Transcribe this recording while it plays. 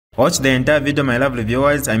Watch the entire video, my lovely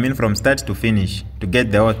viewers, I mean from start to finish, to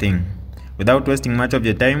get the whole thing. Without wasting much of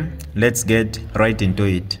your time, let's get right into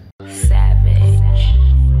it.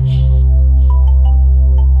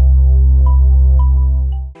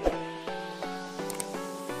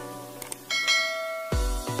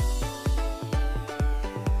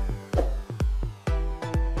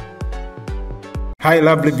 Hi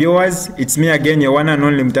lovely viewers, it's me again, your one and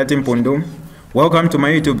only Mutati Mpundu. Welcome to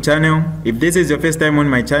my YouTube channel. If this is your first time on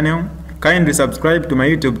my channel, kindly subscribe to my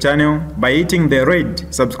YouTube channel by hitting the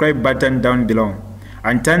red subscribe button down below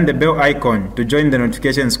and turn the bell icon to join the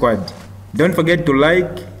notification squad. Don't forget to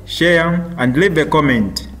like, share and leave a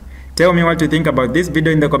comment. Tell me what you think about this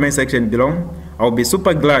video in the comment section below. I'll be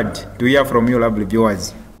super glad to hear from you lovely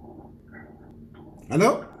viewers.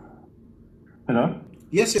 Hello? Hello?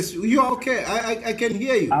 Yes, you're okay. I can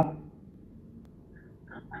hear you.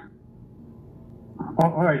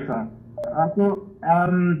 All right, sir.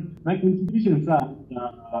 My contribution, sir,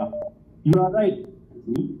 you are right.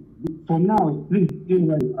 For now, please stay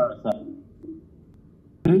where you are, sir.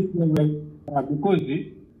 Please stay where you are, because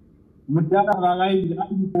Mutara Ragai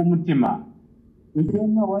for Mutima. You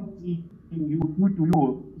don't know what you do to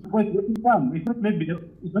you. Because it come, it's not maybe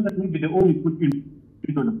the only good thing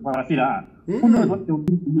to do for Parasila. Who knows what they will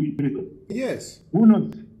do to you in prison? Yes. Who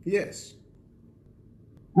knows? Yes.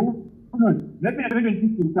 Who knows? Let me even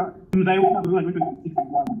teach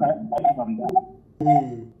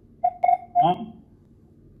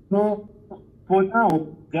So, for now,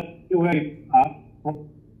 just where you are,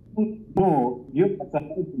 no, you are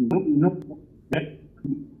supposed to know that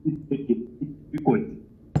it's because,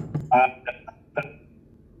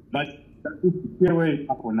 but that is where you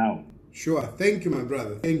are for now. Sure. Thank you, my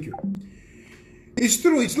brother. Thank you. It's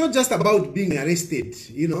true. It's not just about being arrested,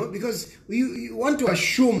 because you want to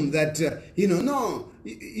assume that, no,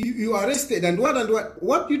 you are arrested and what,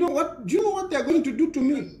 do you know what they are going to do to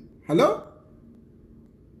me? Hello?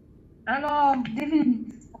 Hello, good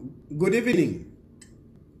evening. Good evening.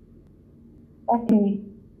 Okay.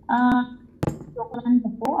 I'll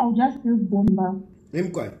just use Bomba.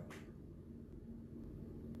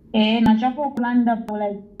 Nachapo Okulanda for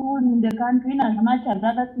like school in the country, as much as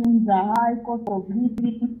other things are high cost of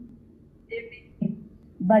living,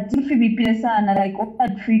 but if you be person like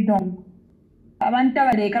offered freedom, abantu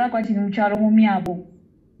abalekala kwa chini mchalo mumiabo.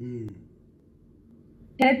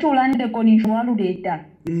 Tetulande konishwalu data.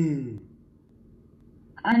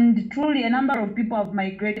 And truly a number of people have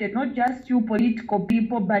migrated, not just you political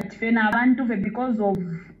people, but fena abantu because of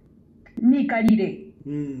me kalire.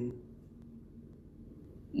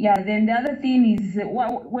 Yeah, then the other thing is,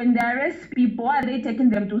 when they arrest people, why are they taking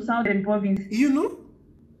them to southern province?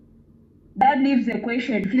 That leaves the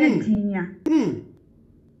question,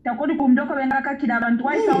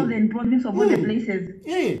 why southern province of all the places?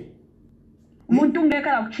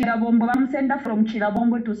 Send from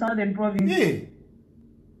Chirabombo to southern province.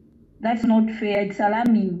 That's not fair, it's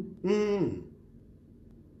alarming.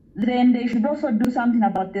 Then they should also do something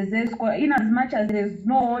about the ZESCO, in as much as there's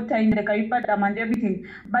no water in the Karipa Dam and everything,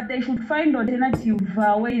 but they should find alternative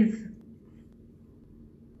ways.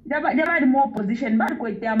 They had more position, but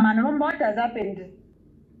what has happened?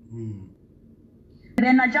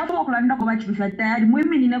 Then a job of what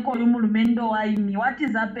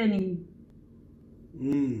is happening?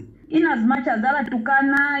 In as much as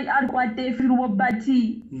Tukana, Alquate,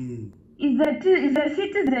 Filubati, is a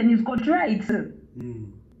citizen, he's got rights.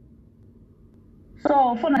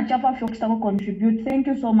 So, for Nachapa folks to contribute, thank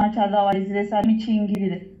you so much. Otherwise, there's a meeting.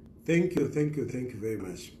 Thank you very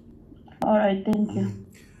much. All right, thank you.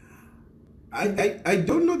 I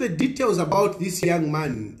don't know the details about this young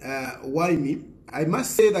man, why me. I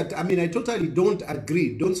must say that, I totally don't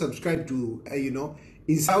agree, don't subscribe to,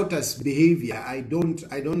 insulters behavior. I don't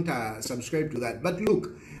subscribe to that. But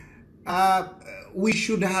look, we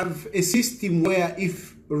should have a system where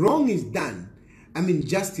if wrong is done,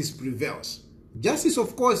 justice prevails. Justice,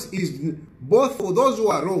 of course, is both for those who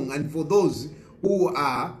are wrong and for those who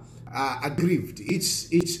are aggrieved.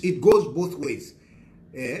 It goes both ways.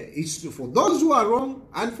 It's for those who are wrong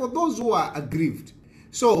and for those who are aggrieved.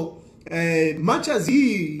 So, much as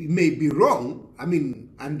he may be wrong,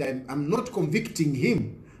 and I'm not convicting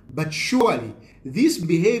him, but surely this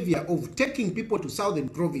behavior of taking people to southern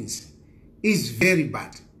province is very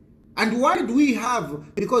bad. And why do we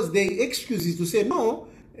have, because the excuse is to say, no,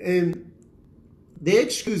 the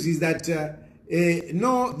excuse is that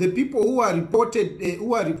no, the people who are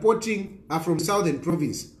reporting are from southern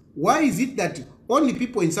province. Why is it that only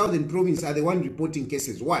people in southern province are the one reporting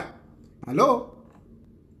cases? Why? Hello?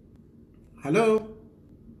 Hello?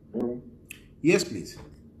 Hello? Yes, please.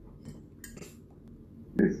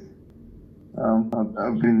 Yes.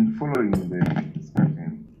 I've been following the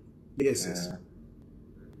discussion. Yes, yes.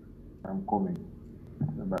 I'm coming.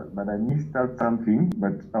 But I missed out something,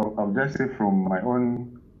 but I'll just say from my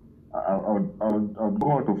own, I'll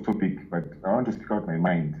go out of topic, but I want to speak out my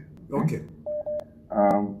mind. Okay.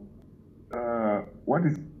 What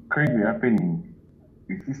is currently happening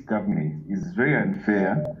with this government is very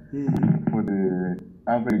unfair for the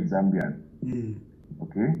average Zambian.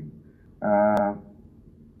 Okay?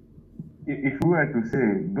 If we were to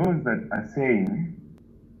say, those that are saying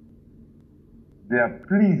they are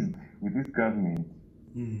pleased with this government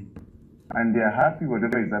and they are happy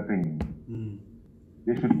whatever is happening,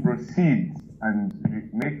 they should proceed and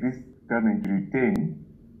make this government retain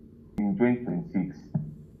in 2026.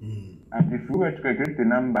 And if we were to calculate the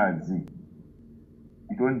numbers,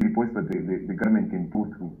 it won't be possible the government can pull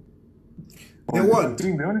through. They won't. I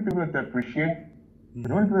think the only people that appreciate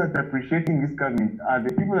the only people that are appreciating this government are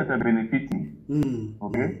the people that are benefiting.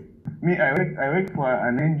 Okay? Me, I work for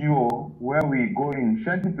an NGO where we go in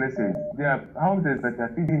shanty places. There are houses that are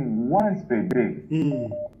feeding once per day.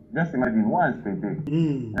 Just imagine, once per day.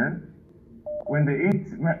 When they eat,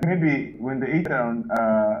 maybe when they eat around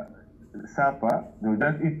supper, they'll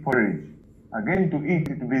just eat porridge. Again, to eat,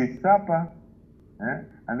 it will be supper,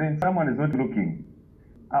 and then someone is not looking.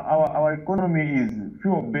 Our economy is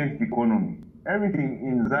fuel-based economy. Everything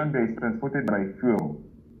in Zambia is transported by fuel.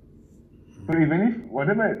 So even if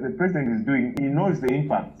whatever the president is doing, he knows the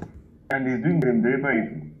impact, and he's doing them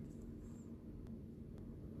deliberately.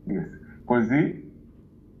 Yes, because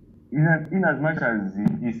in as much as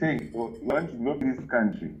he's saying, oh, you want to develop this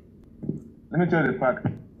country, let me tell you the fact.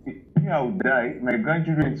 Me, I will die, my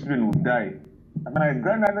grandchildren will die, and my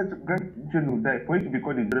grandchildren will die. For it to be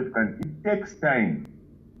called a developed country, it takes time.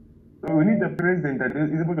 So we need a president that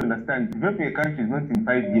is able to understand developing a country is not in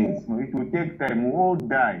 5 years. No, it will take time. We all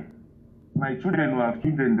die. My children will have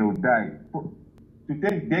children, they will die. So, to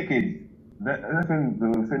take decades, that's when they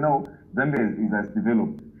will say, no, Zambia is as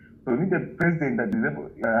developed. So we need a president that is able,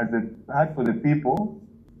 has a heart for the people,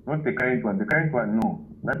 not the current one. The current one, no.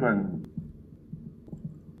 That one,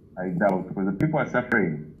 I doubt, because the people are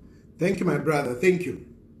suffering. Thank you, my brother. Thank you.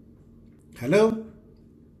 Hello?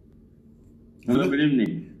 Hello, good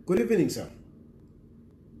evening. Good evening, sir.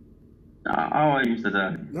 How are you, Mr.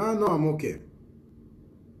 Dad? No, I'm okay.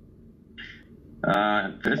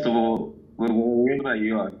 First of all, wherever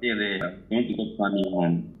you are still there, don't get funny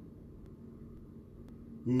home.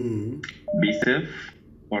 Be safe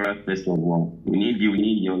for us, first of all. We need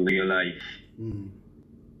your life.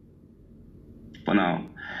 For now.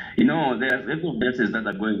 You know, there's a lot of blessings that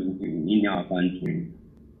are going in our country.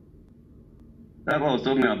 That's what I was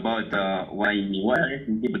talking about. Why are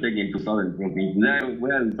people taking to southern province?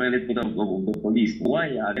 Where are the finest people of the police?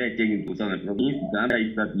 Why are they taking to southern province? Zambia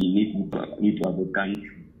is that we need to have a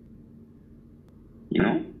country. You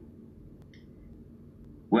know?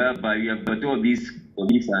 Whereby we have got all these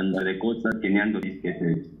police and the courts that can handle these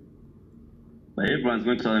cases. But everyone's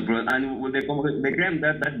going to southern province. And with the crime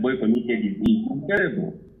that boy committed is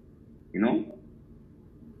incredible. You know?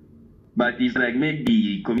 But it's like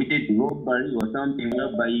maybe committed to robbery or something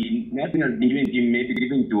whereby nothing has been given to him, maybe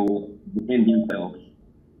given to defend himself.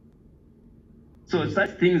 So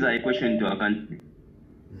such things are a question to our country.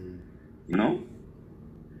 You know?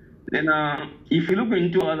 Then if you look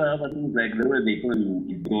into other things like the way the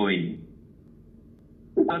economy is going,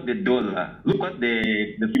 look at the dollar, look at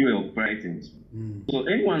the fuel prices. So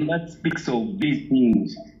anyone that speaks of these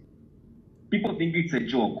things, people think it's a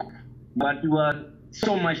joke, but we are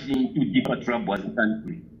so much into deeper trouble as a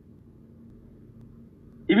country.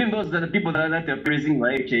 Even those that are people that are praising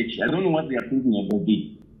YHH, I don't know what they are thinking about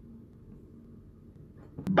it.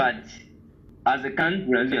 But as a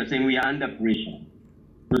country, as you are saying, we are under pressure.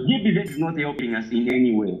 So GBZ is not helping us in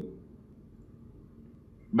any way.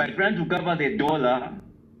 By trying to cover the dollar,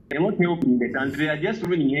 they're not helping the country, they are just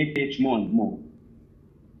ruining HH more and more.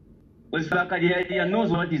 Because Fakadiya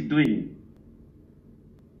knows what he's doing.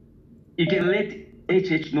 He can let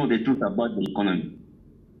HH know the truth about the economy.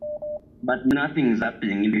 But nothing is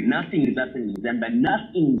happening. Nothing is happening in Zambia.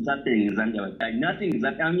 Nothing is happening in Zambia. Nothing is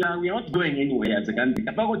happening. We are not going anywhere as a country.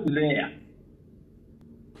 As a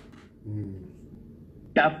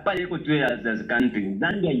country.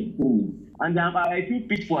 Zambia is booming. And I feel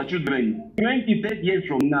pitch for our children. 20, 30 years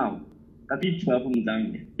from now, a pitch for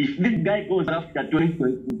Zambia. If this guy goes after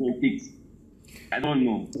 2026, I don't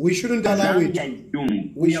know. We shouldn't allow it. Zambia is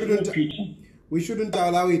doomed. We shouldn't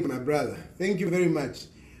allow it, my brother. Thank you very much.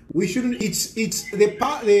 We shouldn't. It's the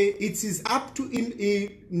part. It is up to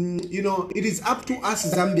it is up to us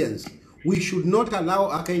Zambians. We should not allow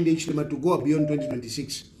Hakainde Hichilema to go beyond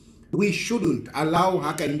 2026. We shouldn't allow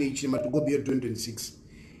Hakainde Hichilema to go beyond 2026.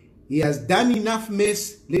 He has done enough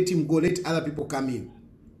mess. Let him go. Let other people come in.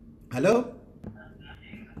 Hello?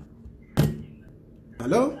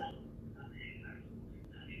 Hello?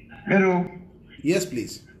 Hello. Yes,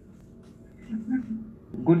 please.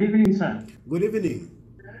 Good evening, sir. Good evening.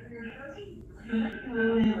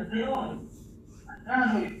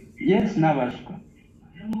 Yes, Navashko.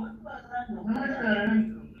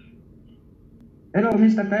 Hello,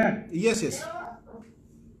 Mr. Tayar. Yes, yes.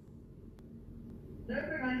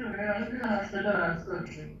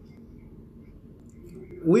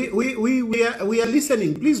 We are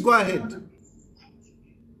listening. Please go ahead.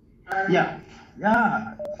 Yeah.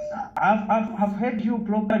 I've heard you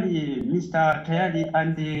properly, Mr. Tayari,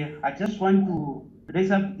 and I just want to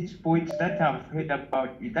raise up these points that I've heard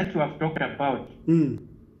about, that you have talked about.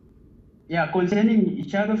 Yeah, concerning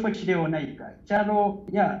Charo for Chile Onaika. Charo,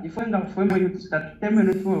 yeah, if I'm not familiar with that, 10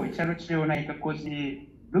 minutes for Charo Chile Onaika, because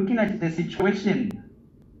looking at the situation,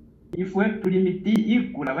 if we're to limit the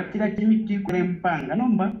equal, but like limit equal and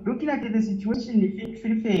number, looking at the situation, if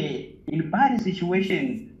it's in bad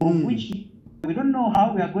situation, of which we don't know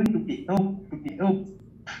how we are going to be helped.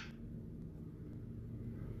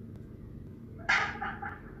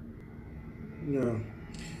 Yeah.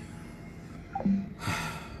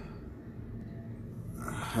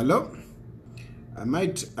 Hello? I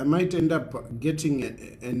might end up getting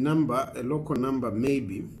a number, a local number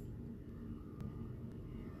maybe.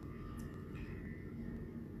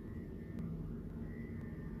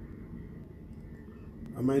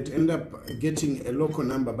 I might end up getting a local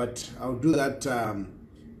number, but I'll do that,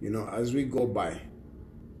 as we go by.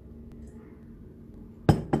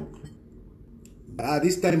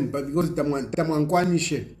 This time, but because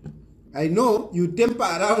Tamwankwanishe, I know you temper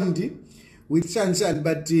around with Shanshan,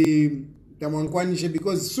 but Tamwankwanishe,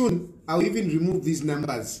 because soon I'll even remove these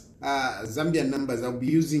numbers, Zambian numbers. I'll be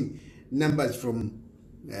using numbers from,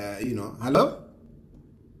 hello?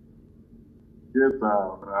 Yes,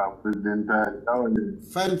 President. How are you?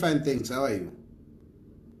 Fine, thanks. How are you?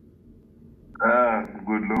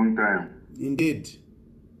 Good, long time. Indeed.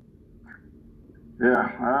 Yeah,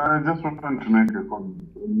 I just wanted to make a comment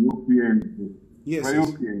on UPN. Yes.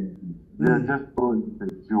 UPN, they are just so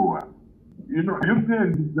insecure. UPN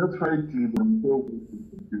is just fighting themselves with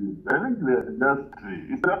insecurity. I think they are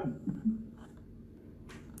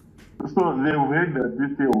just, so they've heard that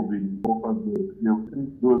this year will be offered, they've think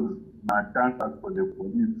those chances for the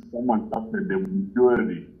police, someone captured them in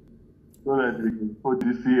jewelry, so that they can put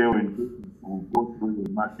this year in case it will go through the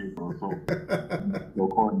market or so.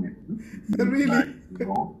 Really?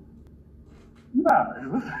 Yeah,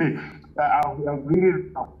 I've read,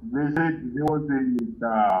 they said there was a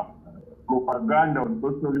propaganda on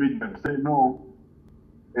social media say no,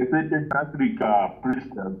 a certain Catholic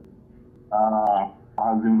priest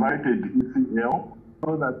has invited ECL so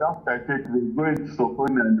that after church they go into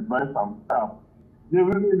Sokoni and buy some stuff. They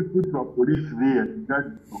will really put the police there to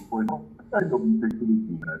judge Sokoni. What kind of insecurity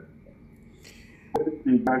is that?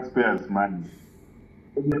 Wasting taxpayers' money.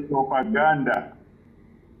 The propaganda.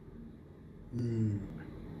 They're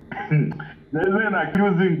then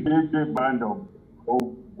accusing JJ Band of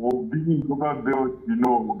being overbuilt,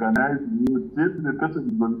 organized news. Yes, the person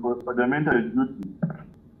is on fundamental duty.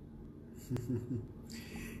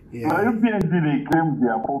 Yeah. UPND, they claim they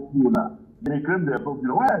are popular.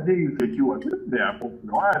 Why are they insecure? If they are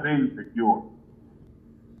popular, why are they insecure?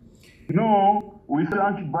 We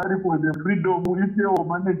thank Barry for the freedom. If you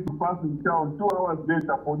manage to pass in town, 2 hours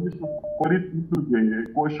later, police issued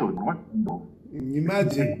the caution. What?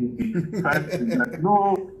 Imagine.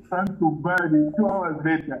 Thanks to Barry, 2 hours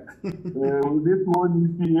later, this one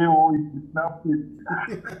EPA is snapped it.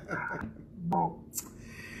 No.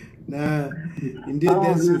 Nah, indeed,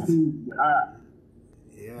 that's it.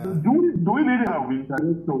 Do we really have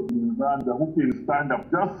intellectuals in Uganda who can stand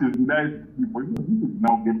up, just civilize people? This is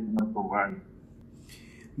now getting out of hand.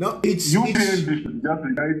 No, it's should just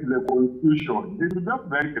write the constitution. They should just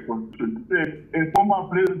write the constitution. Say a former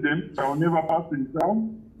president shall never pass in town,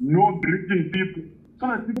 no greeting people, so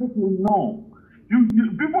that people will know.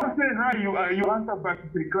 People say hi, you answer back,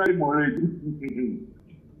 it's a crime already.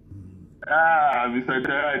 Mr.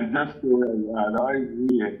 Tayari, just stay where you are. Now I'm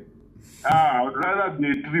here. I would rather be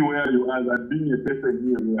a tree where you are than being a person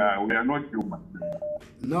here where we are not human.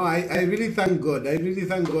 No, I really thank God. I really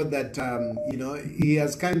thank God that, He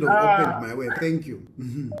has kind of opened my way. Thank you.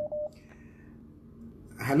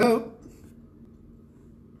 Hello?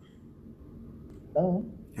 Hello?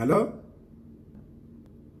 Hello?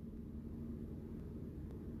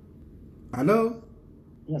 Hello?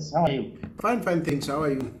 Yes, how are you? Fine, thanks. How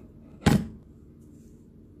are you?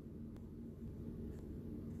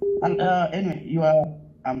 And anyway, you are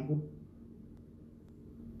good.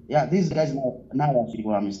 Yeah, these guys now actually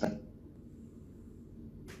go Mister.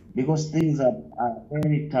 Because things are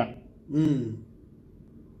very tough.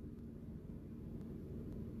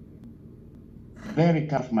 Very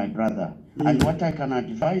tough, my brother. And what I can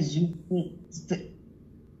advise you,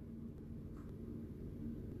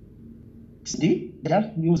 just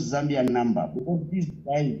use Zambian number, because these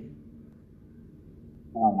guys,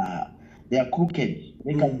 they are crooked.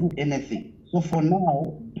 They can do anything. So for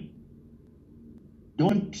now,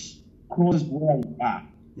 don't cross where you are.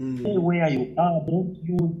 Stay where you are. Don't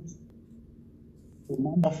use the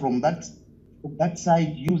number from that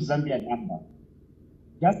side. Use Zambian number.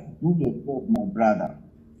 Just do your job, my brother.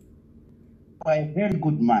 You are a very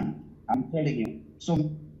good man. I'm telling you. So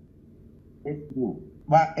let's do.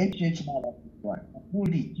 But HH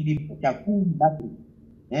nothing.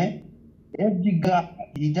 Every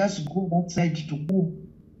guy, he just go that side to move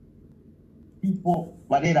people.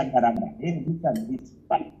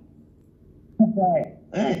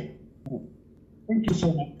 Thank you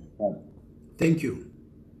so much. Thank you.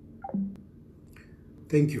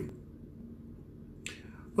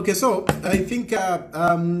 Okay, so I think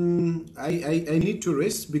I need to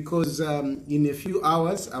rest, because in a few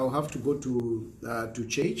hours I'll have to go to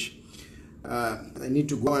church. I need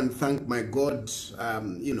to go and thank my God,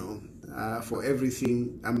 for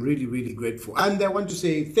everything. I'm really, really grateful, and I want to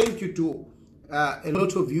say thank you to a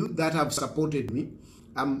lot of you that have supported me.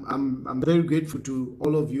 I'm very grateful to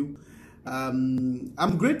all of you.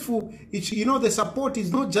 I'm grateful. The support is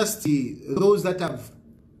not just those that have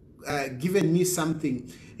given me something.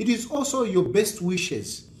 It is also your best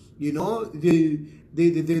wishes. The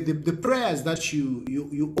prayers that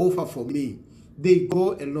you offer for me, they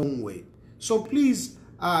go a long way. So please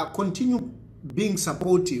continue being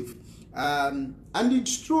supportive. And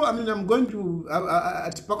it's true. I mean, I'm going to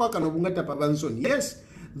yes,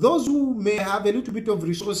 those who may have a little bit of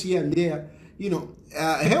resource here and there,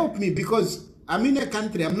 help me, because I'm in a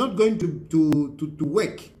country. I'm not going to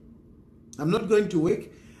work. I'm not going to work,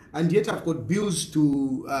 and yet I've got bills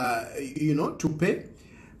to to pay.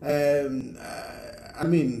 I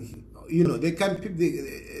mean, they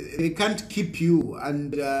can't keep you,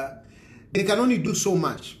 and they can only do so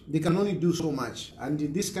much. And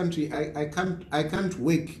in this country, I can't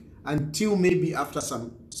work until maybe after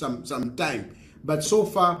some time. But so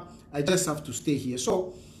far, I just have to stay here.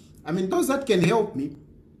 So, I mean, those that can help me,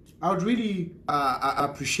 I would really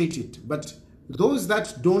appreciate it. But those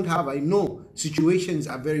that don't have, I know situations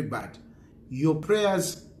are very bad. Your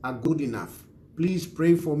prayers are good enough. Please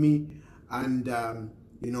pray for me, and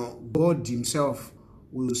God Himself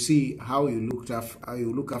will see how you look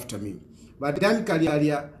after me. But then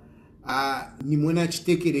kalialia nimwena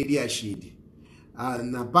chitekereri ashidi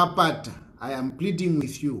na papata, I am pleading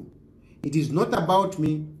with you. It is not about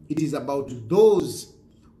me. It is about those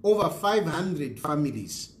over 500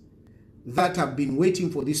 families that have been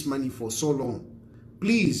waiting for this money for so long.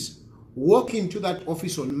 Please walk into that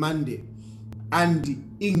office on Monday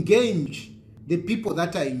and engage the people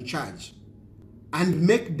that are in charge and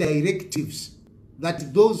make directives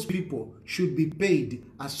that those people should be paid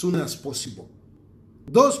as soon as possible.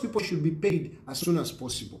 Those people should be paid as soon as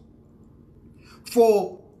possible.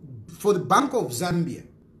 For the Bank of Zambia,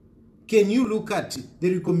 can you look at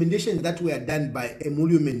the recommendations that were done by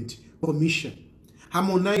Emolument Commission?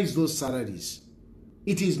 Harmonize those salaries.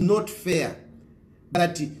 It is not fair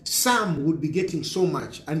that some would be getting so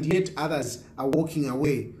much and yet others are walking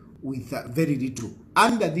away with very little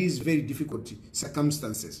under these very difficult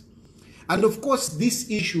circumstances. And of course, this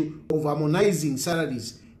issue of harmonizing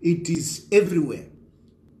salaries, it is everywhere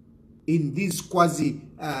in these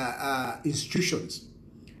institutions,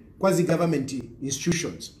 quasi-government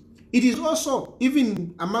institutions. It is also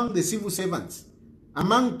even among the civil servants,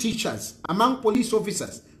 among teachers, among police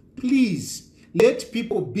officers. Please let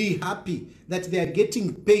people be happy that they are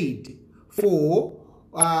getting paid for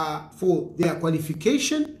their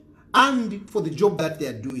qualification and for the job that they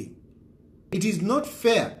are doing. It is not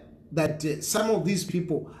fair that some of these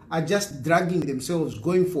people are just dragging themselves,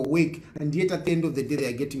 going for work, and yet at the end of the day they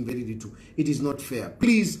are getting very little. It is not fair.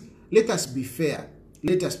 Please, let us be fair.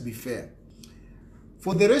 Let us be fair.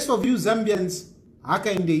 For the rest of you Zambians,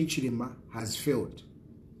 Hakainde Hichilema has failed.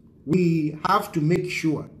 We have to make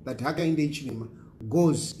sure that Hakainde Hichilema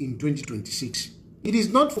goes in 2026. It is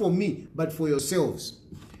not for me, but for yourselves.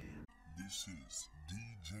 This is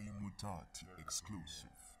DJ Mutati exclusive.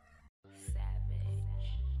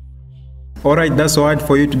 Alright, that's all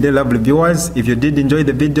for you today, lovely viewers. If you did enjoy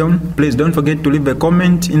the video, please don't forget to leave a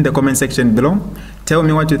comment in the comment section below. Tell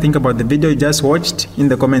me what you think about the video you just watched in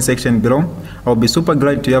the comment section below. I'll be super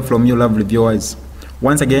glad to hear from you, lovely viewers.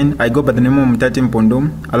 Once again, I go by the name of Mutati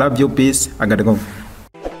Mpundu. I love you, peace, I gotta go.